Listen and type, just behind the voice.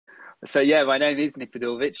So yeah, my name is Nic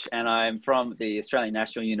Badullovich, and I'm from the Australian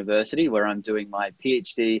National University, where I'm doing my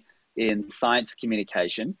PhD in science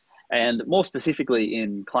communication, and more specifically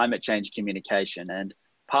in climate change communication. And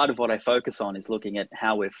part of what I focus on is looking at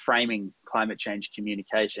how we're framing climate change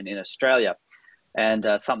communication in Australia, and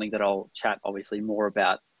something that I'll chat obviously more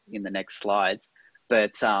about in the next slides.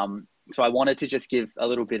 But so I wanted to just give a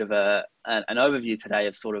little bit of an overview today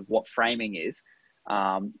of sort of what framing is,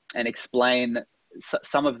 and explain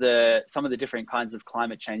some of the different kinds of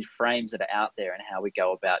climate change frames that are out there and how we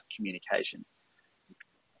go about communication.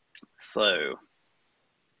 So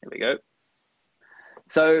here we go.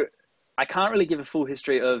 So I can't really give a full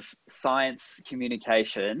history of science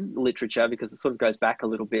communication literature because it sort of goes back a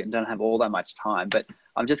little bit and don't have all that much time, but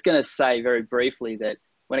I'm just going to say very briefly that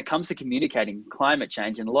when it comes to communicating climate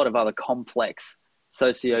change and a lot of other complex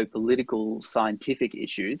socio-political scientific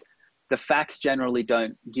issues, the facts generally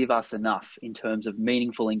don't give us enough in terms of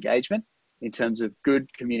meaningful engagement, in terms of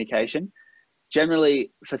good communication.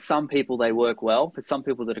 Generally, for some people, they work well. For some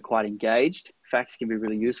people that are quite engaged, facts can be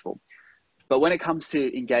really useful. But when it comes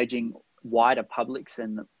to engaging wider publics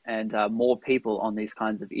and more people on these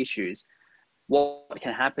kinds of issues, what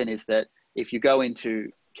can happen is that if you go into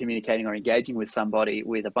communicating or engaging with somebody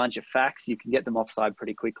with a bunch of facts, you can get them offside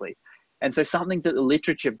pretty quickly. And so something that the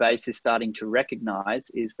literature base is starting to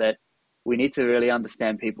recognize is that we need to really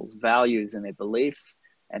understand people's values and their beliefs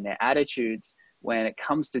and their attitudes when it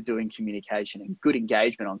comes to doing communication and good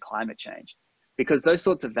engagement on climate change. Because those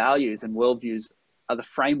sorts of values and worldviews are the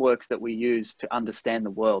frameworks that we use to understand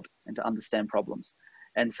the world and to understand problems.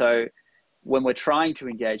 And so when we're trying to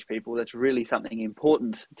engage people, that's really something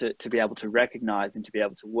important to be able to recognize and to be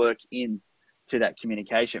able to work in to that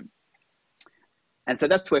communication. And so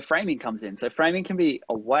that's where framing comes in. So framing can be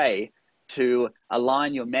a way to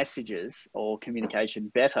align your messages or communication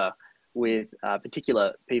better with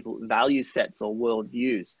particular people, value sets or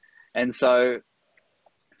worldviews. And so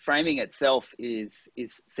framing itself is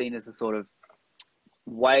seen as a sort of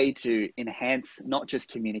way to enhance not just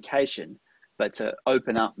communication, but to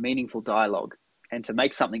open up meaningful dialogue and to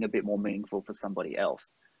make something a bit more meaningful for somebody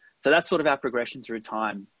else. So that's sort of our progression through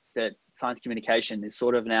time, that science communication is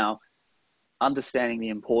sort of now understanding the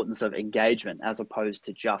importance of engagement as opposed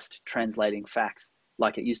to just translating facts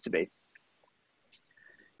like it used to be.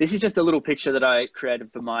 This is just a little picture that I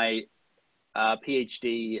created for my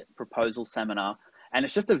PhD proposal seminar. And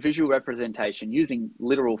it's just a visual representation using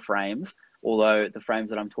literal frames, although the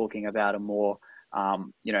frames that I'm talking about are more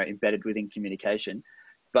embedded within communication.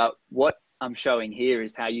 But what I'm showing here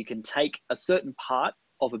is how you can take a certain part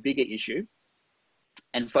of a bigger issue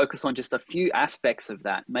and focus on just a few aspects of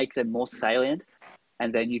that, make them more salient,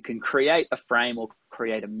 and then you can create a frame or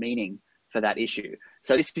create a meaning for that issue.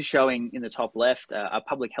 So this is showing in the top left a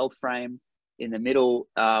public health frame. In the middle,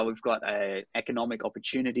 we've got an economic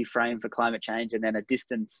opportunity frame for climate change, and then a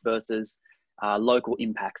distance versus local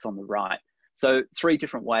impacts on the right. So 3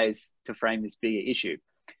 different ways to frame this bigger issue.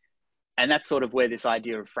 And that's sort of where this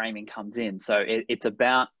idea of framing comes in. So it's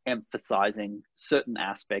about emphasizing certain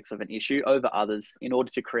aspects of an issue over others in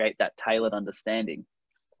order to create that tailored understanding.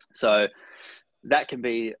 So that can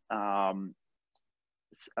be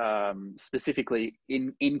specifically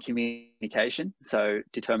in communication, so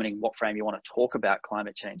determining what frame you want to talk about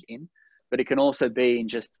climate change in, but it can also be in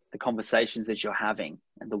just the conversations that you're having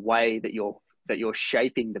and the way that you're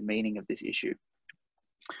shaping the meaning of this issue.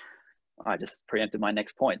 I just preempted my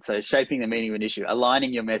next point. So shaping the meaning of an issue,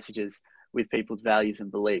 aligning your messages with people's values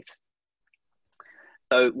and beliefs.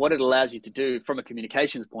 So what it allows you to do from a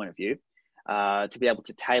communications point of view, to be able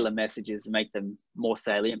to tailor messages and make them more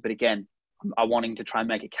salient. But again, I'm wanting to try and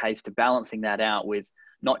make a case to balancing that out with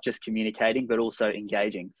not just communicating, but also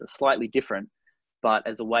engaging. So slightly different, but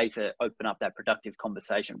as a way to open up that productive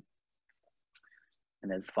conversation.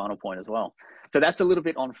 And there's the final point as well. So that's a little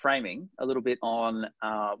bit on framing, a little bit on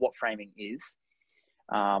what framing is,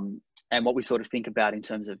 and what we sort of think about in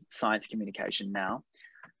terms of science communication now.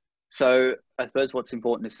 So I suppose what's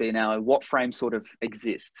important to see now are what frames sort of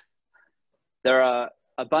exist. There are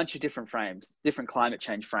a bunch of different frames, different climate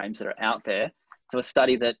change frames that are out there. So a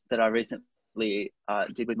study that I recently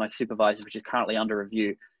did with my supervisor, which is currently under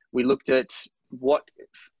review, we looked at what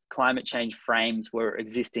climate change frames were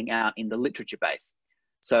existing out in the literature base.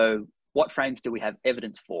 So what frames do we have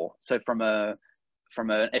evidence for? So from an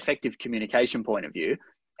effective communication point of view,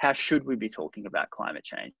 how should we be talking about climate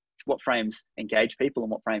change? What frames engage people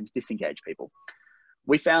and what frames disengage people?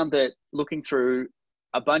 We found that looking through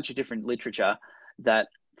a bunch of different literature, that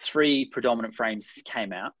 3 predominant frames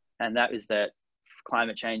came out, and that is that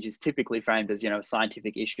climate change is typically framed as, a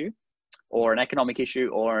scientific issue or an economic issue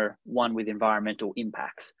or one with environmental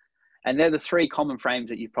impacts. And they're the three common frames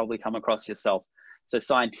that you've probably come across yourself. So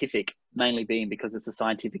scientific, mainly being because it's a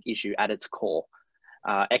scientific issue at its core.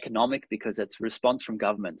 Economic, because it's response from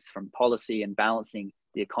governments, from policy and balancing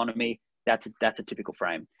the economy. That's a typical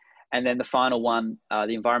frame. And then the final one,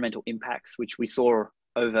 the environmental impacts, which we saw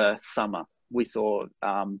over summer. We saw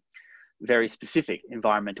very specific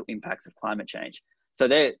environmental impacts of climate change. So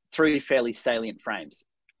they're three fairly salient frames.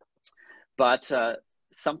 But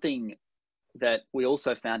something that we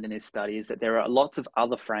also found in this study is that there are lots of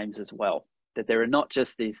other frames as well, that there are not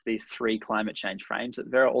just these three climate change frames, that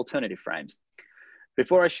there are alternative frames.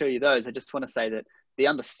 Before I show you those, I just want to say that the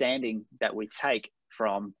understanding that we take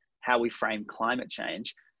from how we frame climate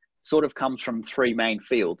change sort of comes from three main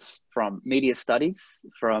fields: from media studies,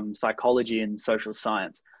 from psychology, and social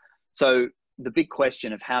science. So the big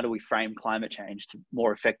question of how do we frame climate change to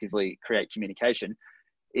more effectively create communication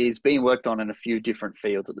is being worked on in a few different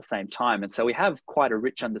fields at the same time. And so we have quite a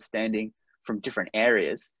rich understanding from different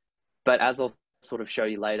areas, but as I'll sort of show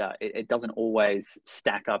you later, it doesn't always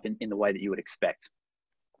stack up in the way that you would expect.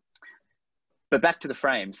 But back to the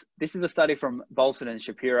frames. This is a study from Bolson and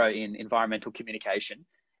Shapiro in environmental communication.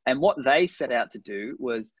 And what they set out to do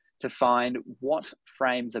was to find what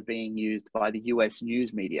frames are being used by the US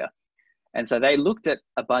news media. And so they looked at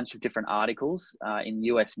a bunch of different articles in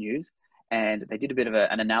US news, and they did a bit of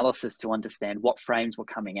an analysis to understand what frames were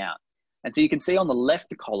coming out. And so you can see on the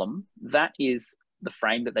left column, that is the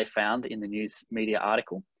frame that they found in the news media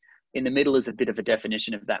article. In the middle is a bit of a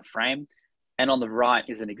definition of that frame. And on the right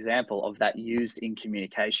is an example of that used in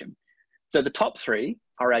communication. So the top three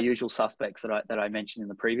are our usual suspects that I mentioned in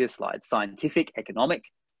the previous slide: scientific, economic,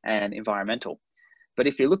 and environmental. But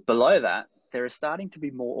if you look below that, there are starting to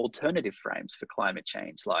be more alternative frames for climate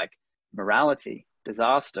change, like morality,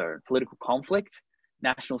 disaster, political conflict,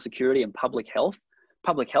 national security, and public health.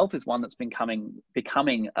 Public health is one that's been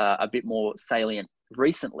becoming a bit more salient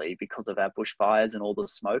recently because of our bushfires and all the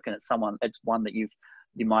smoke, and it's one that you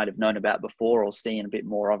might have known about before or seen a bit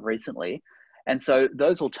more of recently. And so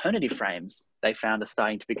those alternative frames they found are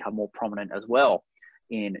starting to become more prominent as well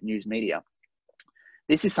in news media.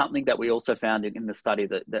 This is something that we also found in the study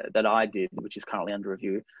that I did, which is currently under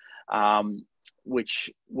review,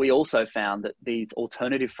 which we also found that these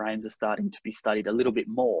alternative frames are starting to be studied a little bit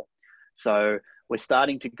more. So we're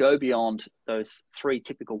starting to go beyond those three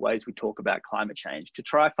typical ways we talk about climate change to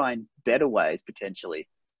try find better ways potentially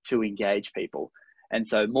to engage people. And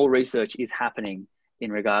so more research is happening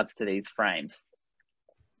in regards to these frames.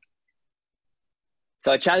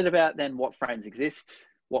 So I chatted about then what frames exist,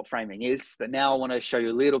 what framing is, but now I want to show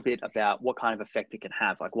you a little bit about what kind of effect it can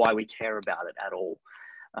have, like why we care about it at all.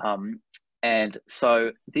 And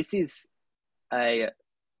so this is a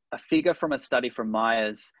figure from a study from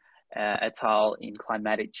Myers et al. In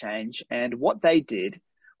climatic change. And what they did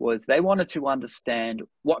was they wanted to understand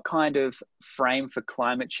what kind of frame for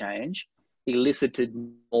climate change elicited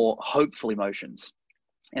more hopeful emotions.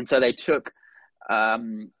 And so they took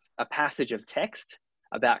a passage of text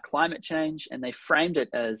about climate change and they framed it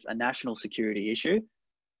as a national security issue.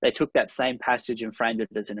 They took that same passage and framed it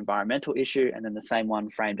as an environmental issue, and then the same one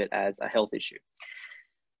framed it as a health issue.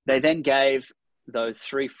 They then gave those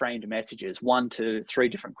three framed messages, 1 to 3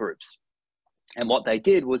 different groups. And what they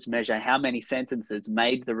did was measure how many sentences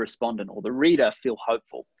made the respondent or the reader feel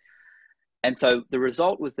hopeful. And so the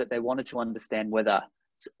result was that they wanted to understand whether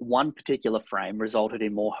one particular frame resulted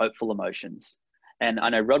in more hopeful emotions. And I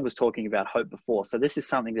know Rod was talking about hope before. So this is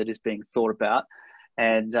something that is being thought about.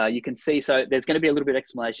 And you can see, so there's going to be a little bit of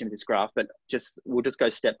explanation of this graph, but we'll just go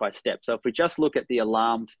step by step. So if we just look at the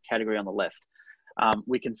alarmed category on the left,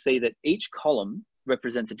 we can see that each column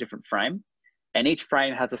represents a different frame, and each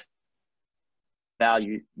frame has a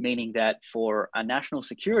value, meaning that for a national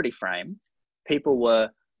security frame, people were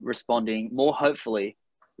responding more hopefully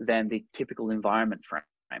than the typical environment frame.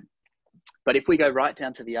 But if we go right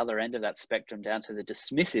down to the other end of that spectrum, down to the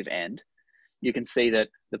dismissive end, you can see that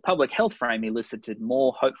the public health frame elicited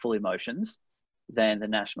more hopeful emotions than the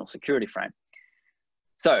national security frame.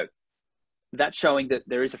 So that's showing that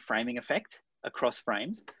there is a framing effect across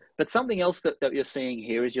frames. But something else that you're seeing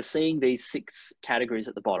here is you're seeing these 6 categories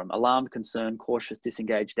at the bottom: alarmed, concerned, cautious,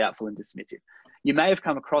 disengaged, doubtful, and dismissive. You may have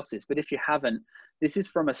come across this, but if you haven't, this is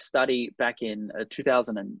from a study back in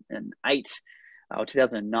 2008 or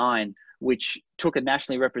 2009, which took a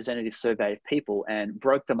nationally representative survey of people and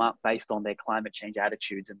broke them up based on their climate change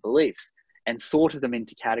attitudes and beliefs and sorted them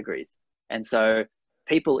into categories. And so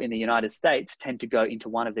people in the United States tend to go into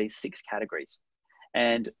one of these 6 categories.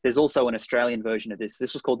 And there's also an Australian version of this.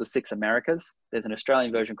 This was called the 6 Americas. There's an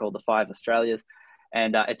Australian version called the 5 Australias.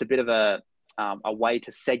 And it's a bit of a way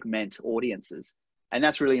to segment audiences. And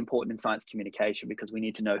that's really important in science communication because we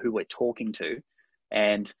need to know who we're talking to.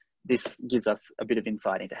 And this gives us a bit of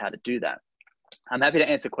insight into how to do that. I'm happy to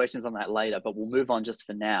answer questions on that later, but we'll move on just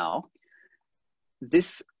for now.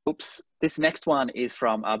 This next one is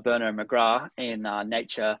from Bernard McGrath in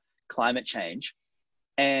Nature Climate Change.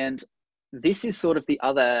 And this is sort of the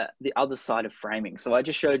other side of framing. So I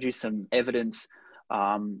just showed you some evidence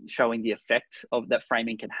showing the effect of that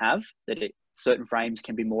framing can have, that certain frames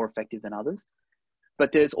can be more effective than others.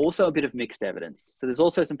 But there's also a bit of mixed evidence. So there's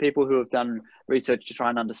also some people who have done research to try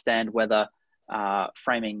and understand whether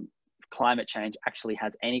framing climate change actually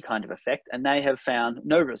has any kind of effect, and they have found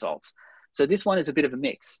no results. So this one is a bit of a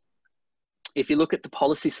mix. If you look at the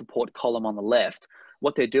policy support column on the left,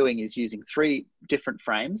 what they're doing is using 3 different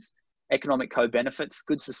frames: economic co-benefits,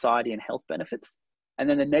 good society, and health benefits. And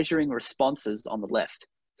then they're measuring responses on the left.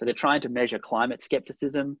 So they're trying to measure climate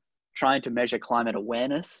skepticism, trying to measure climate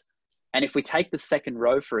awareness. And if we take the second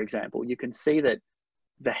row, for example, you can see that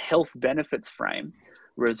the health benefits frame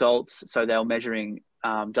results, so they're measuring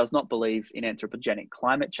does not believe in anthropogenic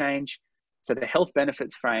climate change. So the health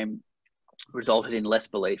benefits frame resulted in less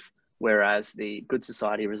belief, whereas the good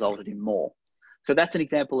society resulted in more. So that's an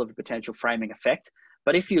example of a potential framing effect.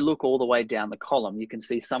 But if you look all the way down the column, you can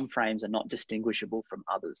see some frames are not distinguishable from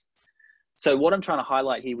others. So what I'm trying to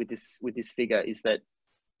highlight here with this figure is that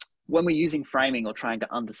when we're using framing or trying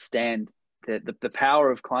to understand the power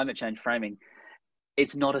of climate change framing,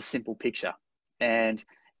 it's not a simple picture. And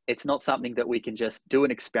it's not something that we can just do an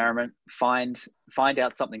experiment, find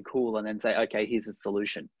out something cool and then say, okay, here's a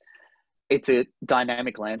solution. It's a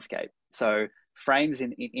dynamic landscape. So frames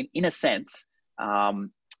in a sense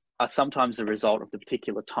are sometimes the result of the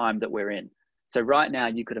particular time that we're in. So right now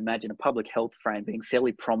you could imagine a public health frame being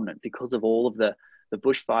fairly prominent because of all of the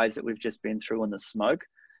bushfires that we've just been through and the smoke.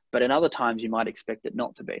 But in other times you might expect it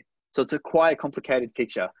not to be. So it's quite a complicated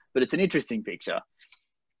picture, but it's an interesting picture.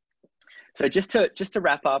 So just to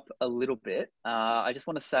wrap up a little bit, I just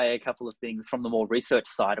want to say a couple of things from the more research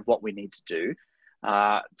side of what we need to do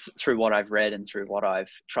through what I've read and through what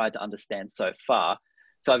I've tried to understand so far.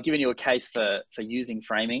 So I've given you a case for using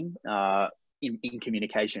framing in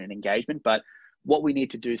communication and engagement, but what we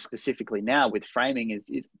need to do specifically now with framing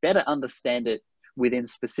is better understand it within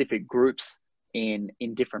specific groups in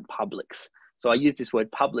different publics. So I use this word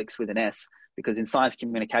publics with an S because in science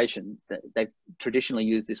communication, they've traditionally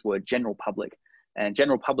used this word general public, and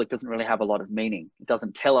general public doesn't really have a lot of meaning. It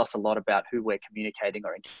doesn't tell us a lot about who we're communicating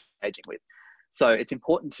or engaging with. So it's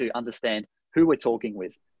important to understand who we're talking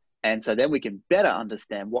with. And so then we can better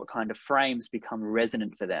understand what kind of frames become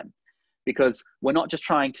resonant for them, because we're not just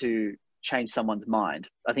trying to change someone's mind.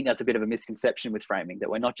 I think that's a bit of a misconception with framing, that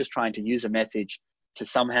we're not just trying to use a message to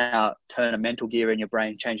somehow turn a mental gear in your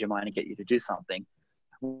brain, change your mind and get you to do something.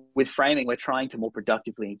 With framing, we're trying to more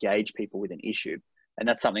productively engage people with an issue. And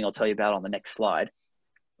that's something I'll tell you about on the next slide.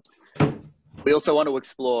 We also want to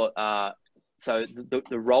explore so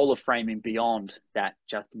the role of framing beyond that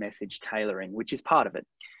just message tailoring, which is part of it.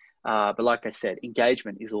 But like I said,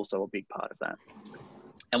 engagement is also a big part of that.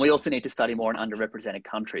 And we also need to study more in underrepresented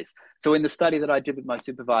countries. So in the study that I did with my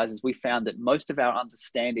supervisors, we found that most of our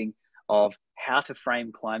understanding of how to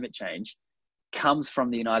frame climate change comes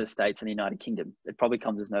from the United States and the United Kingdom. It probably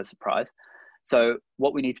comes as no surprise. So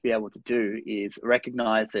what we need to be able to do is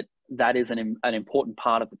recognize that that is an important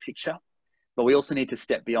part of the picture, but we also need to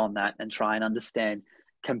step beyond that and try and understand,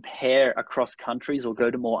 compare across countries or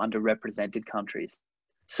go to more underrepresented countries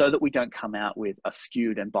so that we don't come out with a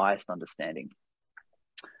skewed and biased understanding.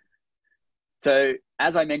 So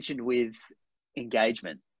as I mentioned with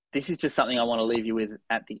engagement, this is just something I want to leave you with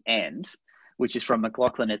at the end, which is from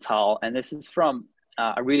McLaughlin et al. And this is from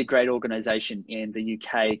a really great organization in the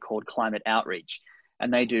UK called Climate Outreach.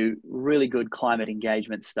 And they do really good climate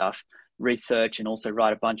engagement stuff, research, and also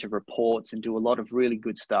write a bunch of reports and do a lot of really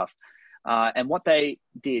good stuff. And what they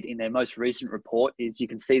did in their most recent report is, you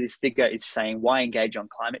can see this figure is saying, why engage on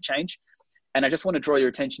climate change? And I just want to draw your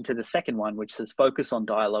attention to the second one, which says focus on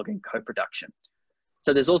dialogue and co-production.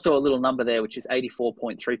 So there's also a little number there, which is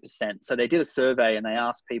 84.3%. So they did a survey and they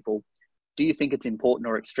asked people, do you think it's important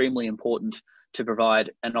or extremely important to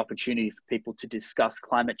provide an opportunity for people to discuss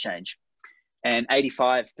climate change? And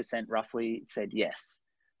 85% roughly said yes.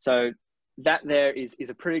 So that there is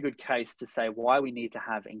a pretty good case to say why we need to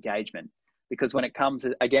have engagement. Because when it comes,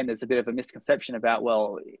 again, there's a bit of a misconception about,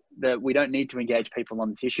 well, that we don't need to engage people on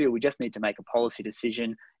this issue. We just need to make a policy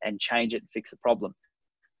decision and change it and fix the problem.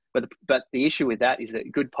 But the issue with that is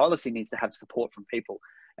that good policy needs to have support from people.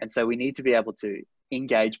 And so we need to be able to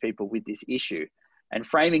engage people with this issue. And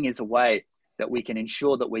framing is a way that we can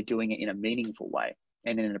ensure that we're doing it in a meaningful way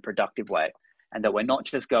and in a productive way. and that we're not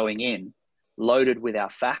just going in loaded with our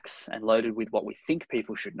facts and loaded with what we think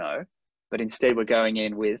people should know, but instead we're going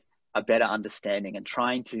in with a better understanding and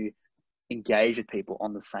trying to engage with people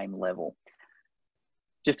on the same level.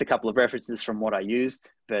 Just a couple of references from what I used,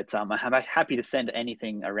 but I'm happy to send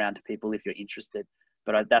anything around to people if you're interested.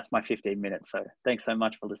 But that's my 15 minutes. So thanks so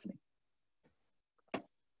much for listening.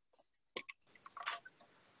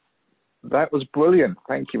 That was brilliant.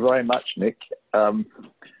 Thank you very much, Nic. It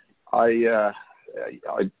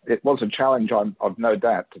was a challenge, I've no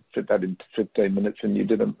doubt, to fit that into 15 minutes, and you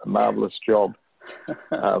did a marvellous job.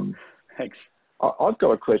 Thanks. I've got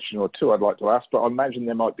a question or two I'd like to ask, but I imagine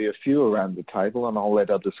there might be a few around the table, and I'll let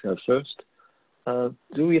others go first.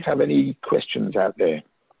 Do we have any questions out there?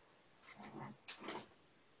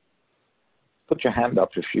 Put your hand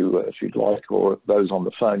up if you'd like, or those on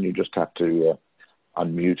the phone, you just have to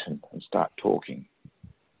unmute and start talking.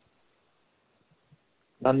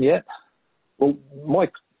 None yet? Well,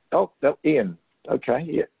 Mike, Ian. Okay,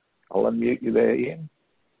 yeah. I'll unmute you there, Ian.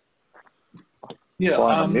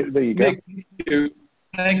 Yeah, there you go.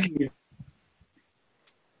 Thank you.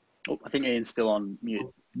 Oh, I think Ian's still on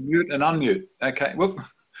mute. Mute and unmute. Okay. Whoop.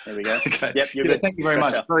 There we go. Okay. Yep, you're good. Thank you very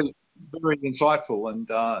much. Very, very insightful, and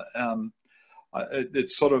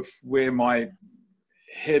it's sort of where my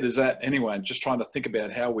head is at anyway. I'm just trying to think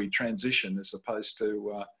about how we transition as opposed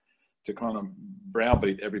to kind of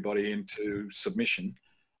browbeat everybody into submission.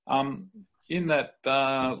 In that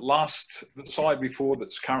last slide before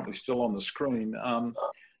that's currently still on the screen,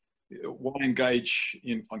 why engage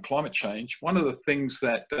on climate change? One of the things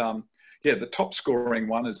that, the top scoring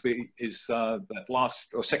one is that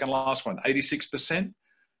last or second last one, 86%.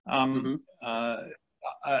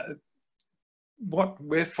 What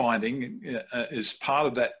we're finding is part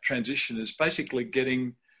of that transition is basically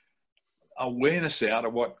getting awareness out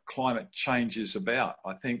of what climate change is about.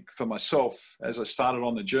 I think for myself, as I started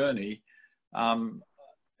on the journey, I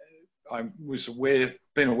was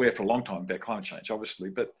been aware for a long time about climate change, obviously,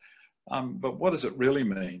 but what does it really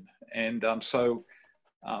mean? And so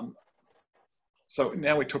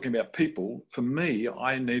now we're talking about people. For me,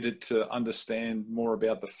 I needed to understand more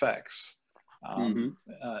about the facts.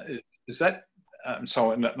 Is that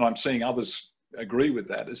so? And I'm seeing others agree with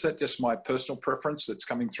that. Is that just my personal preference that's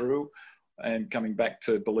coming through and coming back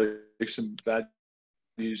to beliefs and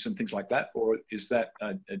values and things like that, or is that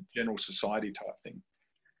a general society type thing?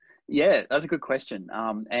 Yeah, that's a good question.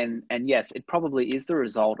 And yes, it probably is the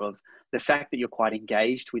result of the fact that you're quite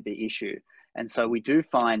engaged with the issue. And so we do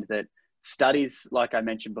find that studies, like I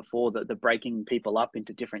mentioned before, that the breaking people up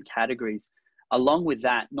into different categories, along with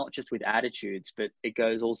that, not just with attitudes, but it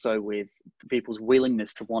goes also with people's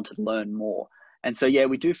willingness to want to learn more. And so, yeah,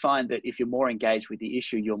 we do find that if you're more engaged with the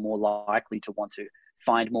issue, you're more likely to want to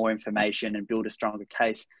find more information and build a stronger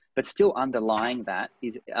case. But still underlying that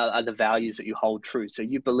are the values that you hold true. So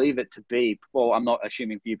you believe it to be, well, I'm not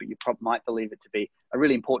assuming for you, but you might believe it to be a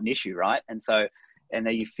really important issue, right? And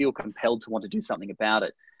then you feel compelled to want to do something about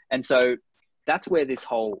it. And so that's where this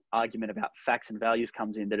whole argument about facts and values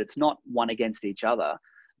comes in, that it's not one against each other,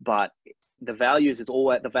 but the values are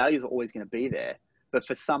always going to be there. But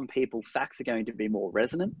for some people, facts are going to be more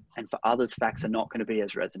resonant, and for others, facts are not going to be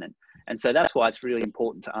as resonant. And so that's why it's really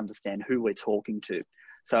important to understand who we're talking to.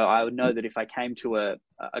 So I would know that if I came to a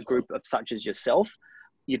group of such as yourself,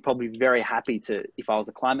 you'd probably be very happy to, if I was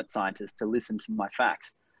a climate scientist, to listen to my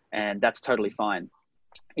facts. And that's totally fine.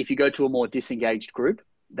 If you go to a more disengaged group,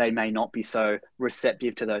 they may not be so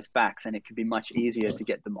receptive to those facts, and it could be much easier to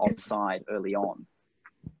get them offside early on.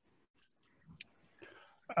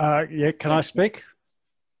 Yeah, can I speak?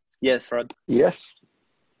 Yes, Rod. Yes.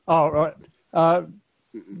 Oh, right.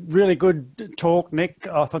 Really good talk, Nic.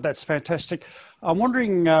 I thought that's fantastic. I'm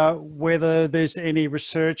wondering whether there's any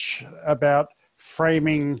research about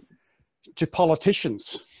framing to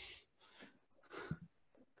politicians.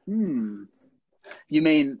 You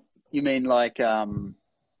mean like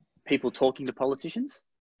people talking to politicians?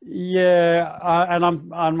 Yeah, and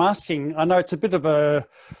I'm asking. I know it's a bit of a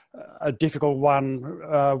difficult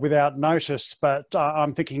one without notice, but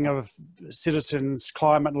I'm thinking of Citizens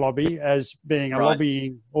Climate Lobby as being a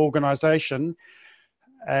lobbying organisation,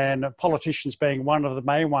 and politicians being one of the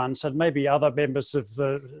main ones. And maybe other members of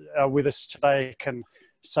with us today can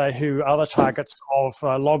say who other targets of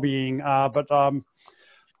lobbying are. But I'm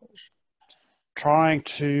trying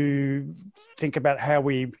to think about how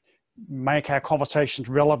we make our conversations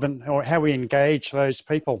relevant, or how we engage those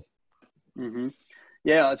people.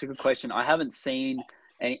 Yeah, that's a good question. I haven't seen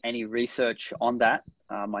any research on that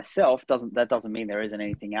myself. That doesn't mean there isn't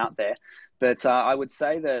anything out there, but I would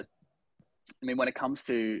say that, I mean, when it comes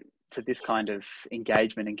to this kind of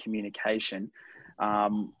engagement and communication,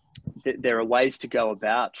 there are ways to go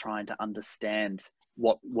about trying to understand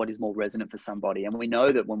what is more resonant for somebody. And we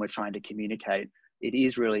know that when we're trying to communicate, it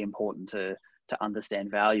is really important to understand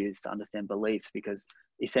values, to understand beliefs, because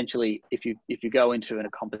essentially if you go into a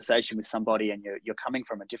conversation with somebody and you're coming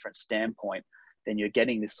from a different standpoint, then you're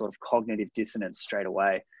getting this sort of cognitive dissonance straight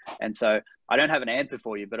away. And so I don't have an answer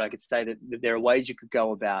for you, but I could say that there are ways you could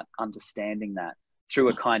go about understanding that through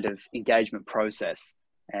a kind of engagement process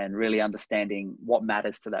and really understanding what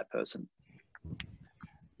matters to that person.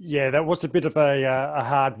 Yeah, that was a bit of a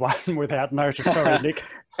hard one without notice. Sorry, Nick.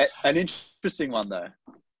 An interesting one though.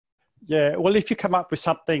 Yeah, well, if you come up with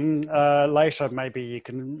something later, maybe you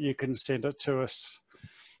can send it to us.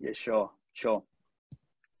 Yeah, sure.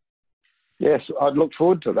 Yes, I'd look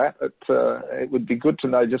forward to that. It would be good to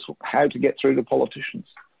know just how to get through to politicians.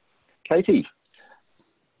 Katie.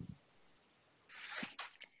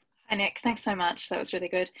 Hi, Nick. Thanks so much. That was really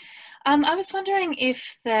good. I was wondering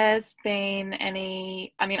if there's been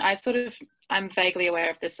any, I mean, I'm vaguely aware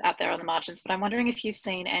of this out there on the margins, but I'm wondering if you've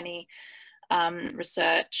seen any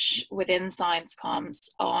research within science comms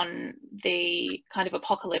on the kind of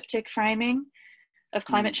apocalyptic framing of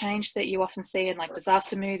climate change that you often see in like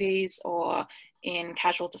disaster movies or in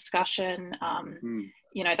casual discussion,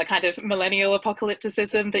 you know, the kind of millennial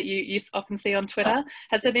apocalypticism that you often see on Twitter.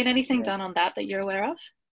 Has there been anything done on that you're aware of?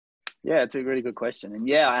 Yeah, it's a really good question. And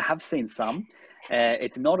yeah, I have seen some.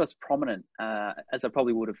 It's not as prominent as I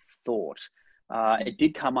probably would have thought. It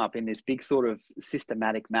did come up in this big sort of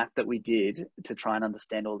systematic map that we did to try and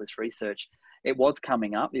understand all this research. It was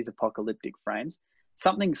coming up, these apocalyptic frames.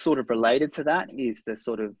 Something sort of related to that is the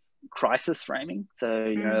sort of crisis framing. So,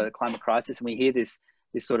 you know, the climate crisis, and we hear this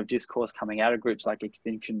sort of discourse coming out of groups like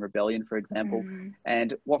Extinction Rebellion, for example.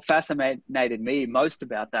 And what fascinated me most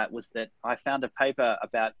about that was that I found a paper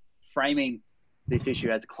about framing this issue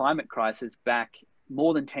as a climate crisis back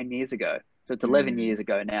more than 10 years ago. So it's 11 years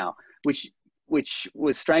ago now, which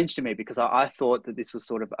was strange to me because I thought that this was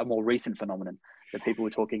sort of a more recent phenomenon, that people were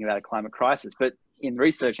talking about a climate crisis. But in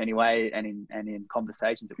research anyway, and in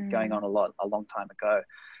conversations, it was going on a long time ago.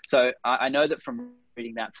 So I know that from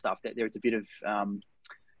reading that stuff that there's a bit of,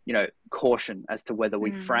 you know, caution as to whether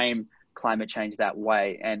we frame climate change that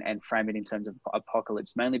way and frame it in terms of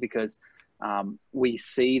apocalypse, mainly because we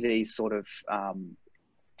see these sort of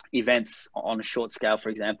events on a short scale, for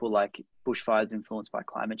example, like bushfires influenced by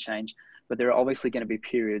climate change. But there are obviously going to be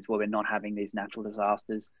periods where we're not having these natural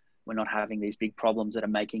disasters. We're not having these big problems that are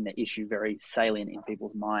making the issue very salient in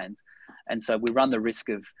people's minds. And so we run the risk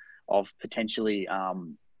of potentially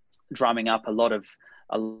drumming up a lot of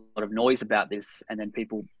noise about this, and then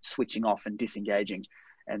people switching off and disengaging.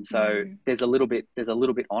 And so there's a little bit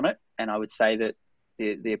on it. And I would say that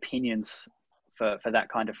the opinions for that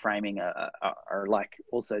kind of framing are like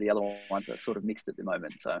also the other ones that are sort of mixed at the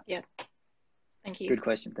moment. So yeah, thank you. Good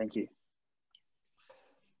question. Thank you.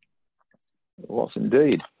 Was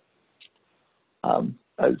indeed.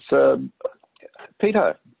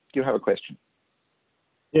 Peter, do you have a question?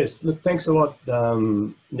 Yes, look, thanks a lot,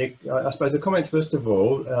 Nick. I suppose a comment first of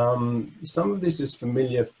all, some of this is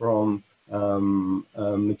familiar from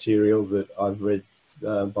material that I've read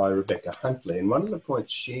by Rebecca Huntley, and one of the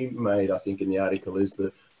points she made, I think, in the article is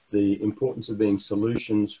that the importance of being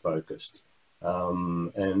solutions focused.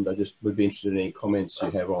 And I just would be interested in any comments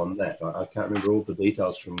you have on that. I can't remember all the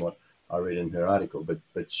details from what I read in her article,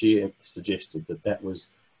 but she suggested that was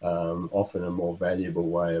often a more valuable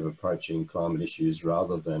way of approaching climate issues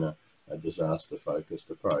rather than a disaster-focused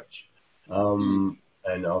approach. And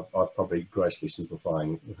I'm probably grossly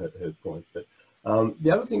simplifying her point. But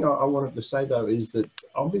the other thing I wanted to say, though, is that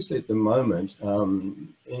obviously at the moment,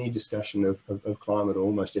 any discussion of climate or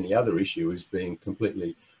almost any other issue is being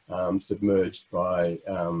completely submerged by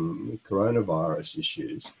coronavirus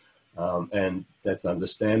issues. And that's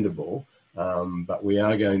understandable, but we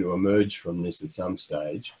are going to emerge from this at some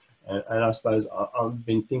stage. And I suppose I've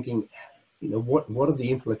been thinking, you know, what are the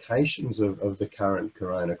implications of the current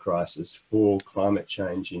corona crisis for climate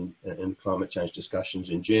change and climate change discussions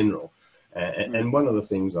in general? And one of the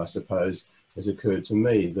things I suppose has occurred to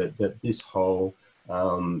me that this whole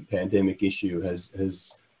pandemic issue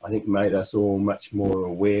has, I think, made us all much more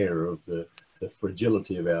aware of the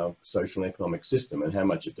fragility of our social and economic system and how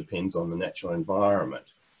much it depends on the natural environment.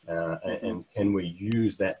 And can we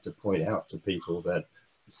use that to point out to people that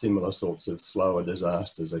similar sorts of slower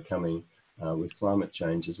disasters are coming with climate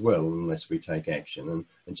change as well, unless we take action?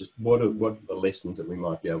 And just what are the lessons that we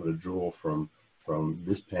might be able to draw from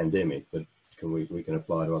this pandemic that we can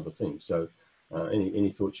apply to other things? So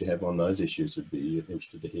any thoughts you have on those issues would be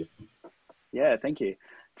interested to hear. Yeah, thank you.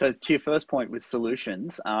 So to your first point with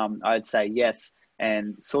solutions, I'd say yes.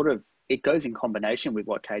 And sort of it goes in combination with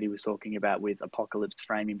what Katie was talking about with apocalypse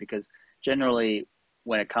framing, because generally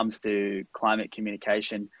when it comes to climate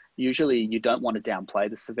communication, usually you don't want to downplay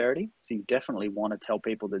the severity. So you definitely want to tell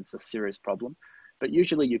people that it's a serious problem, but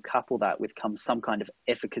usually you couple that with some kind of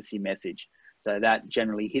efficacy message. So that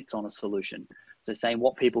generally hits on a solution. So saying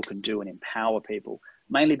what people can do and empower people,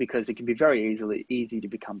 mainly because it can be very easy to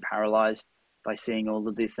become paralyzed by seeing all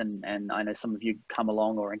of this. And I know some of you come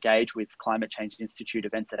along or engage with Climate Change Institute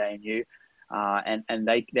events at ANU, and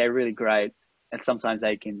they're really great. And sometimes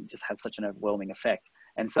they can just have such an overwhelming effect.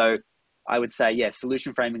 And so I would say, yes,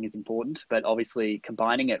 solution framing is important, but obviously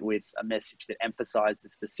combining it with a message that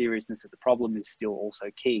emphasizes the seriousness of the problem is still also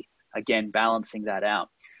key. Again, balancing that out.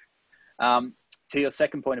 To your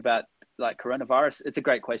second point about like coronavirus, it's a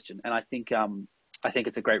great question. And I think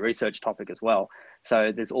it's a great research topic as well.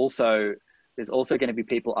 So there's also going to be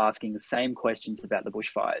people asking the same questions about the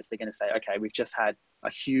bushfires. They're going to say, okay, we've just had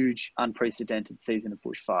a huge unprecedented season of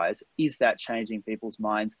bushfires. Is that changing people's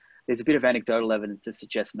minds? There's a bit of anecdotal evidence to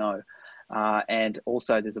suggest no. And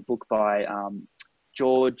also there's a book by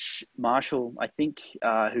George Marshall, I think,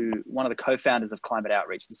 who one of the co-founders of Climate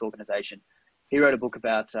Outreach, this organization. He wrote a book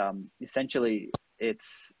about essentially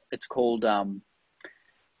it's called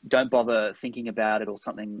Don't Bother Thinking About It or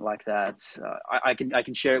something like that. I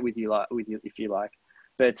can share it with you if you like.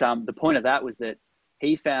 But the point of that was that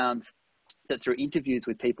he found that through interviews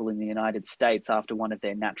with people in the United States after one of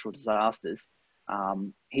their natural disasters,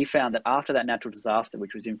 he found that after that natural disaster,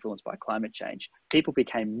 which was influenced by climate change, people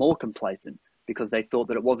became more complacent because they thought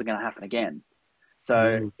that it wasn't going to happen again.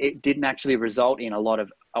 So it didn't actually result in a lot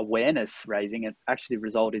of awareness raising. It actually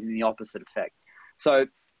resulted in the opposite effect. So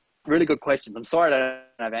really good questions. I'm sorry I don't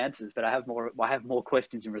have answers, but I have more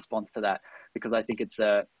questions in response to that, because I think it's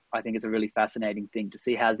a really fascinating thing to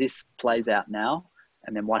see how this plays out now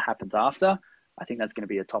and then what happens after. I think that's going to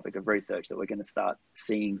be a topic of research that we're going to start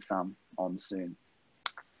seeing some on soon.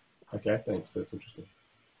 Okay, thanks. That's interesting.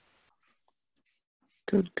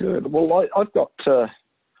 Good. Well, I've got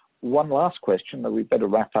one last question that we better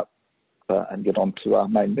wrap up and get on to our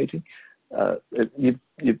main meeting.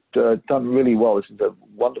 You've done really well. This is a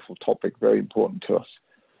wonderful topic, very important to us.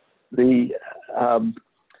 The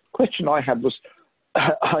question I had was,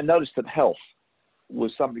 I noticed that health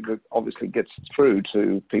was something that obviously gets through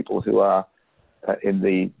to people who are in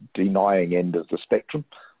the denying end of the spectrum.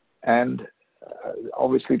 And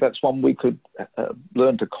obviously that's one we could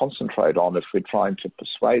learn to concentrate on if we're trying to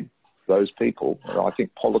persuade those people. I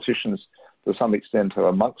think politicians, to some extent, are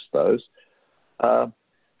amongst those.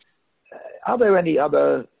 Are there any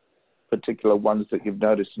other particular ones that you've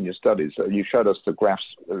noticed in your studies? You showed us the graphs.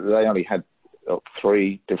 They only had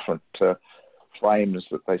 3 different frames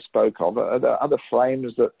that they spoke of. Are there other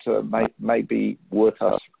frames that may be worth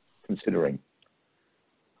us considering?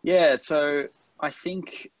 Yeah, so I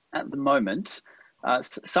think at the moment,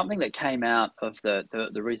 something that came out of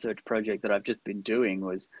the research project that I've just been doing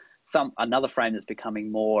was another frame that's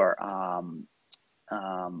becoming more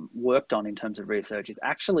worked on in terms of research is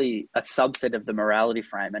actually a subset of the morality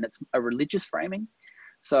frame, and it's a religious framing.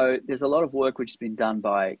 So there's a lot of work which has been done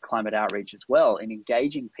by Climate Outreach as well in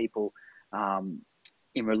engaging people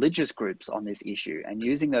in religious groups on this issue and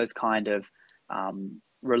using those kind of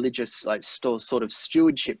religious sort of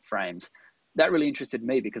stewardship frames. That really interested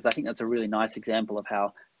me because I think that's a really nice example of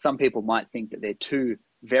how some people might think that they're two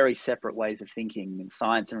very separate ways of thinking in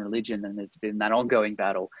science and religion, and there's been that ongoing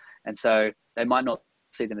battle. And so they might not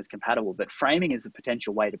see them as compatible, but framing is a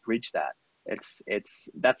potential way to bridge that.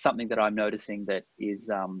 That's something that I'm noticing that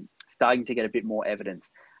is starting to get a bit more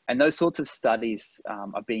evidence. And those sorts of studies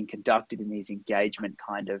are being conducted in these engagement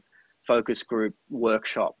kind of focus group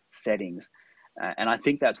workshop settings. And I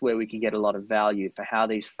think that's where we can get a lot of value for how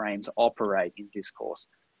these frames operate in discourse.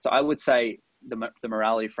 So I would say the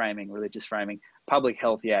morality framing, religious framing, public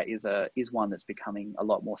health, is one that's becoming a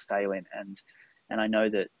lot more salient. And I know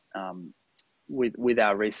that with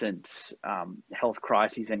our recent health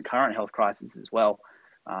crises and current health crises as well,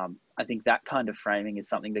 I think that kind of framing is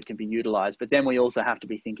something that can be utilized. But then we also have to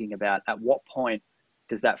be thinking about at what point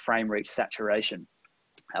does that frame reach saturation?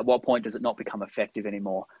 At what point does it not become effective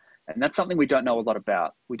anymore? And that's something we don't know a lot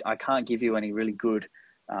about. I can't give you any really good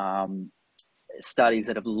studies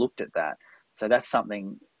that have looked at that. So that's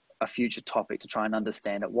something, a future topic to try and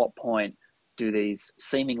understand at what point do these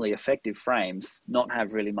seemingly effective frames not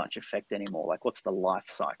have really much effect anymore? Like what's the life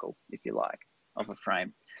cycle, if you like, of a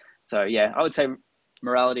frame? So yeah, I would say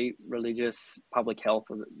morality, religious, public health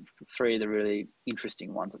are the 3 of the really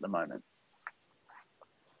interesting ones at the moment.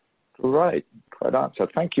 Great answer.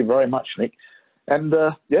 Thank you very much, Nick. And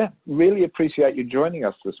yeah, really appreciate you joining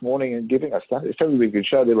us this morning and giving us that. If everybody could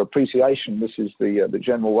show their appreciation, this is the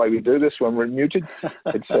general way we do this when we're muted.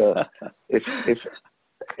 It's if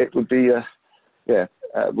it would be yeah,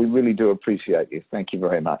 we really do appreciate you. Thank you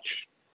very much.